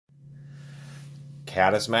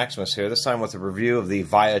Catus Maximus here, this time with a review of the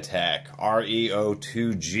Viatek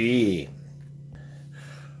RE02G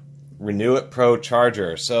Renu-It Pro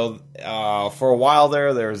charger. So for a while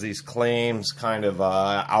there's these claims, kind of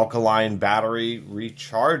alkaline battery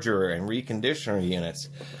recharger and reconditioner units.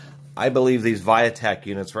 I believe these Viatek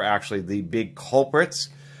units were actually the big culprits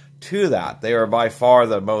to that. They are by far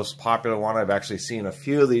the most popular one. I've actually seen a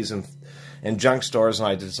few of these in junk stores, and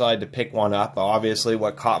I decided to pick one up. Obviously,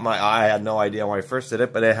 what caught my eye, I had no idea when I first did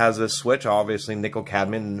it, but it has this switch, obviously nickel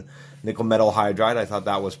cadmium, nickel metal hydride. I thought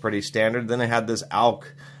that was pretty standard. Then it had this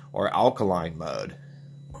alkaline mode.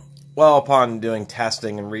 Well, upon doing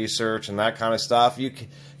testing and research and that kind of stuff,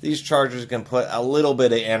 these chargers can put a little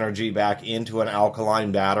bit of energy back into an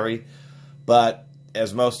alkaline battery, but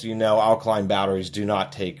as most of you know, alkaline batteries do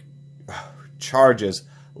not take charges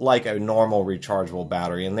like a normal rechargeable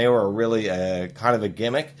battery, and they were really kind of a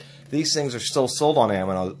gimmick. These things are still sold on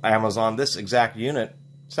Amazon. This exact unit,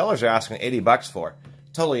 sellers are asking $80 for.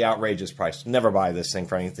 Totally outrageous price. Never buy this thing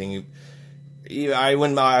for anything. I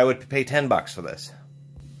would pay $10 for this,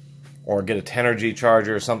 or get a 10G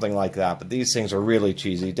charger or something like that. But these things are really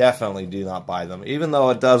cheesy. Definitely do not buy them. Even though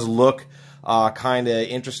it does look kind of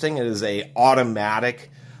interesting, it is a automatic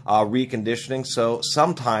reconditioning, so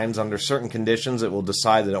sometimes under certain conditions it will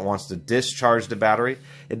decide that it wants to discharge the battery.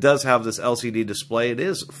 It does have this LCD display. It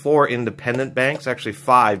is 4 independent banks, actually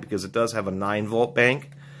 5, because it does have a 9-volt bank.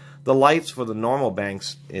 The lights for the normal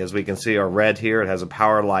banks, as we can see, are red here. It has a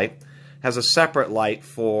power light. It has a separate light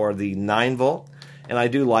for the 9-volt, and I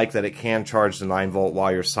do like that it can charge the 9-volt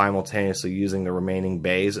while you're simultaneously using the remaining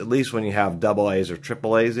bays, at least when you have AA's or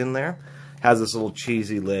AAA's in there. It has this little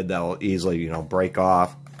cheesy lid that will easily, break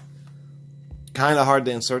off. Kind of hard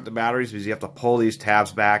to insert the batteries because you have to pull these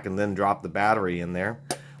tabs back and then drop the battery in there.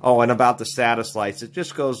 Oh, and about the status lights, it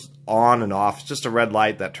just goes on and off. It's just a red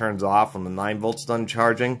light that turns off when the 9-volt's done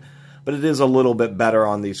charging. But it is a little bit better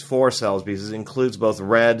on these 4 cells because it includes both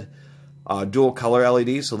red dual color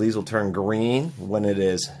LEDs, so these will turn green when it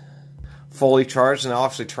is fully charged, and they'll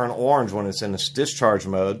actually turn orange when it's in its discharge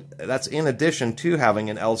mode. That's in addition to having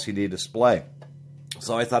an LCD display.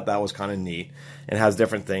 So I thought that was kind of neat. It has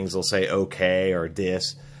different things. They'll say OK or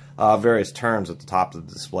dis, various terms at the top of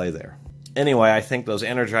the display there. Anyway, I think those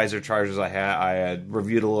Energizer chargers I had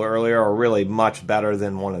reviewed a little earlier are really much better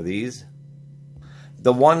than one of these.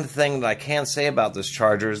 The one thing that I can say about this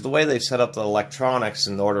charger is the way they set up the electronics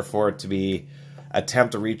in order for it to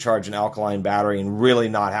attempt to recharge an alkaline battery and really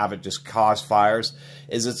not have it just cause fires,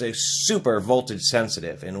 is it's a super voltage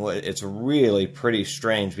sensitive, and it's really pretty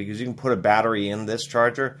strange because you can put a battery in this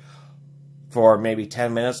charger for maybe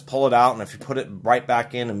 10 minutes, pull it out, and if you put it right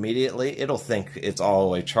back in immediately, it'll think it's all the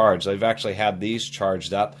way charged. I've actually had these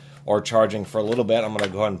charged up or charging for a little bit. I'm going to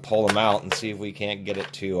go ahead and pull them out and see if we can't get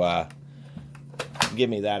it to give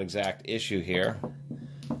me that exact issue here.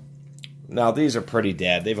 Now, these are pretty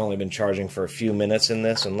dead. They've only been charging for a few minutes in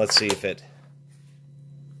this, and let's see if it...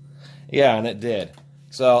 Yeah, and it did.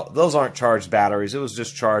 So, those aren't charged batteries. It was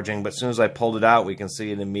just charging, but as soon as I pulled it out, we can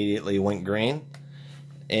see it immediately went green.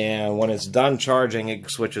 And when it's done charging, it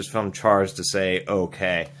switches from charge to say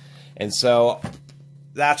OK. And so,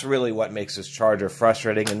 that's really what makes this charger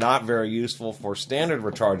frustrating and not very useful for standard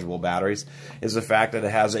rechargeable batteries, is the fact that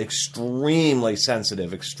it has extremely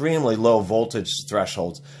sensitive, extremely low voltage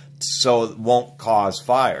thresholds, so it won't cause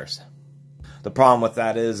fires. The problem with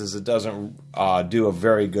that is it doesn't do a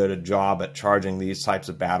very good job at charging these types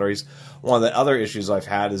of batteries. One of the other issues I've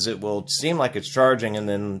had is it will seem like it's charging, and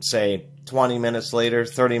then say 20 minutes later,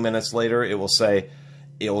 30 minutes later, it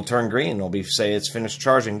will turn green. It'll say it's finished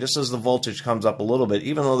charging just as the voltage comes up a little bit,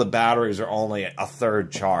 even though the batteries are only a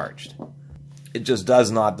third charged. It just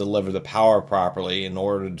does not deliver the power properly in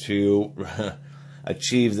order to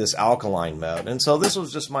achieve this alkaline mode. And so this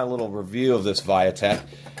was just my little review of this Viatek.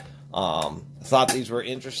 Thought these were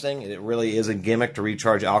interesting. It really is a gimmick to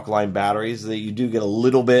recharge alkaline batteries. That you do get a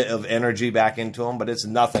little bit of energy back into them, but it's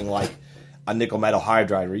nothing like a nickel metal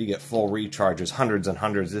hydride where you get full recharges, hundreds and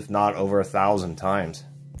hundreds, if not over 1,000 times.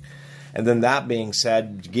 And then that being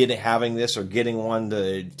said, having this or getting one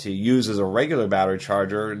to use as a regular battery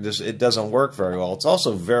charger, it doesn't work very well. It's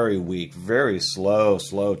also very weak, very slow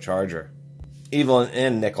charger. Even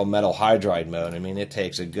in nickel metal hydride mode, I mean, it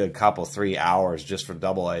takes a good 3 hours just for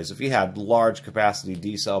AA's. If you had large capacity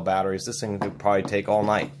D-cell batteries, this thing could probably take all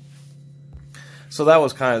night. So that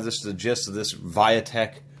was kind of just the gist of this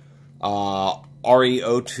Viatek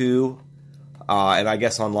RE02, and I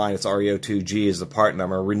guess online it's RE02G is the part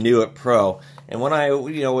number, Renu-It Pro. And when I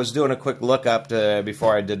was doing a quick look up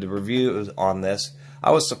before I did the review on this,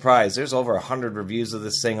 I was surprised. There's over 100 reviews of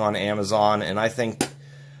this thing on Amazon, and I think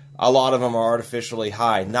a lot of them are artificially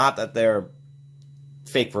high. Not that they're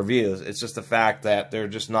fake reviews. It's just the fact that they're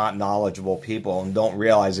just not knowledgeable people and don't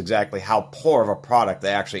realize exactly how poor of a product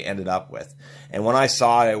they actually ended up with. And when I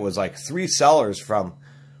saw it was like 3 sellers from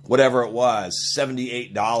whatever it was,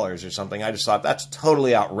 $78 or something, I just thought that's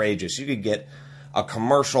totally outrageous. You could get a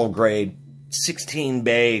commercial grade 16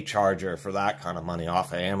 bay charger for that kind of money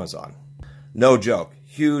off of Amazon. No joke.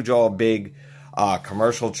 Huge old big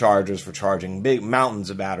commercial chargers for charging big mountains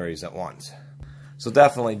of batteries at once. So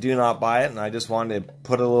definitely do not buy it, and I just wanted to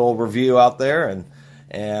put a little review out there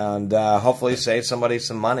and hopefully save somebody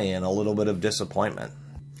some money and a little bit of disappointment.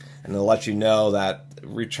 And to let you know that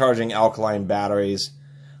recharging alkaline batteries,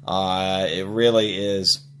 it really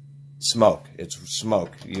is smoke. It's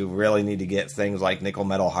smoke. You really need to get things like nickel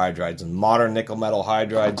metal hydrides, and modern nickel metal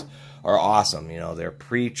hydrides are awesome. You know, they're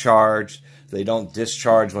pre-charged. They don't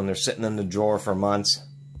discharge when they're sitting in the drawer for months.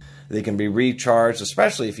 They can be recharged,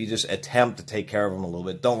 especially if you just attempt to take care of them a little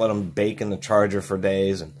bit. Don't let them bake in the charger for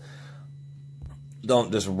days, and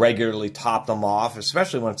don't just regularly top them off,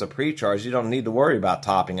 especially when it's a pre-charge. You don't need to worry about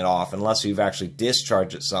topping it off unless you've actually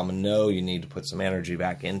discharged it some and know you need to put some energy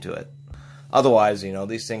back into it. Otherwise, you know,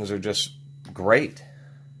 these things are just great.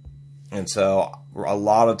 And so a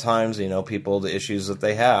lot of times, you know, people, the issues that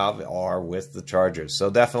they have are with the chargers. So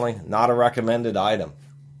definitely not a recommended item.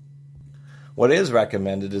 What is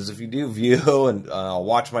recommended is if you do view and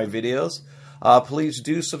watch my videos, please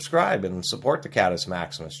do subscribe and support the Catus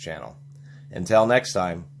Maximus channel. Until next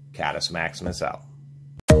time, Catus Maximus out.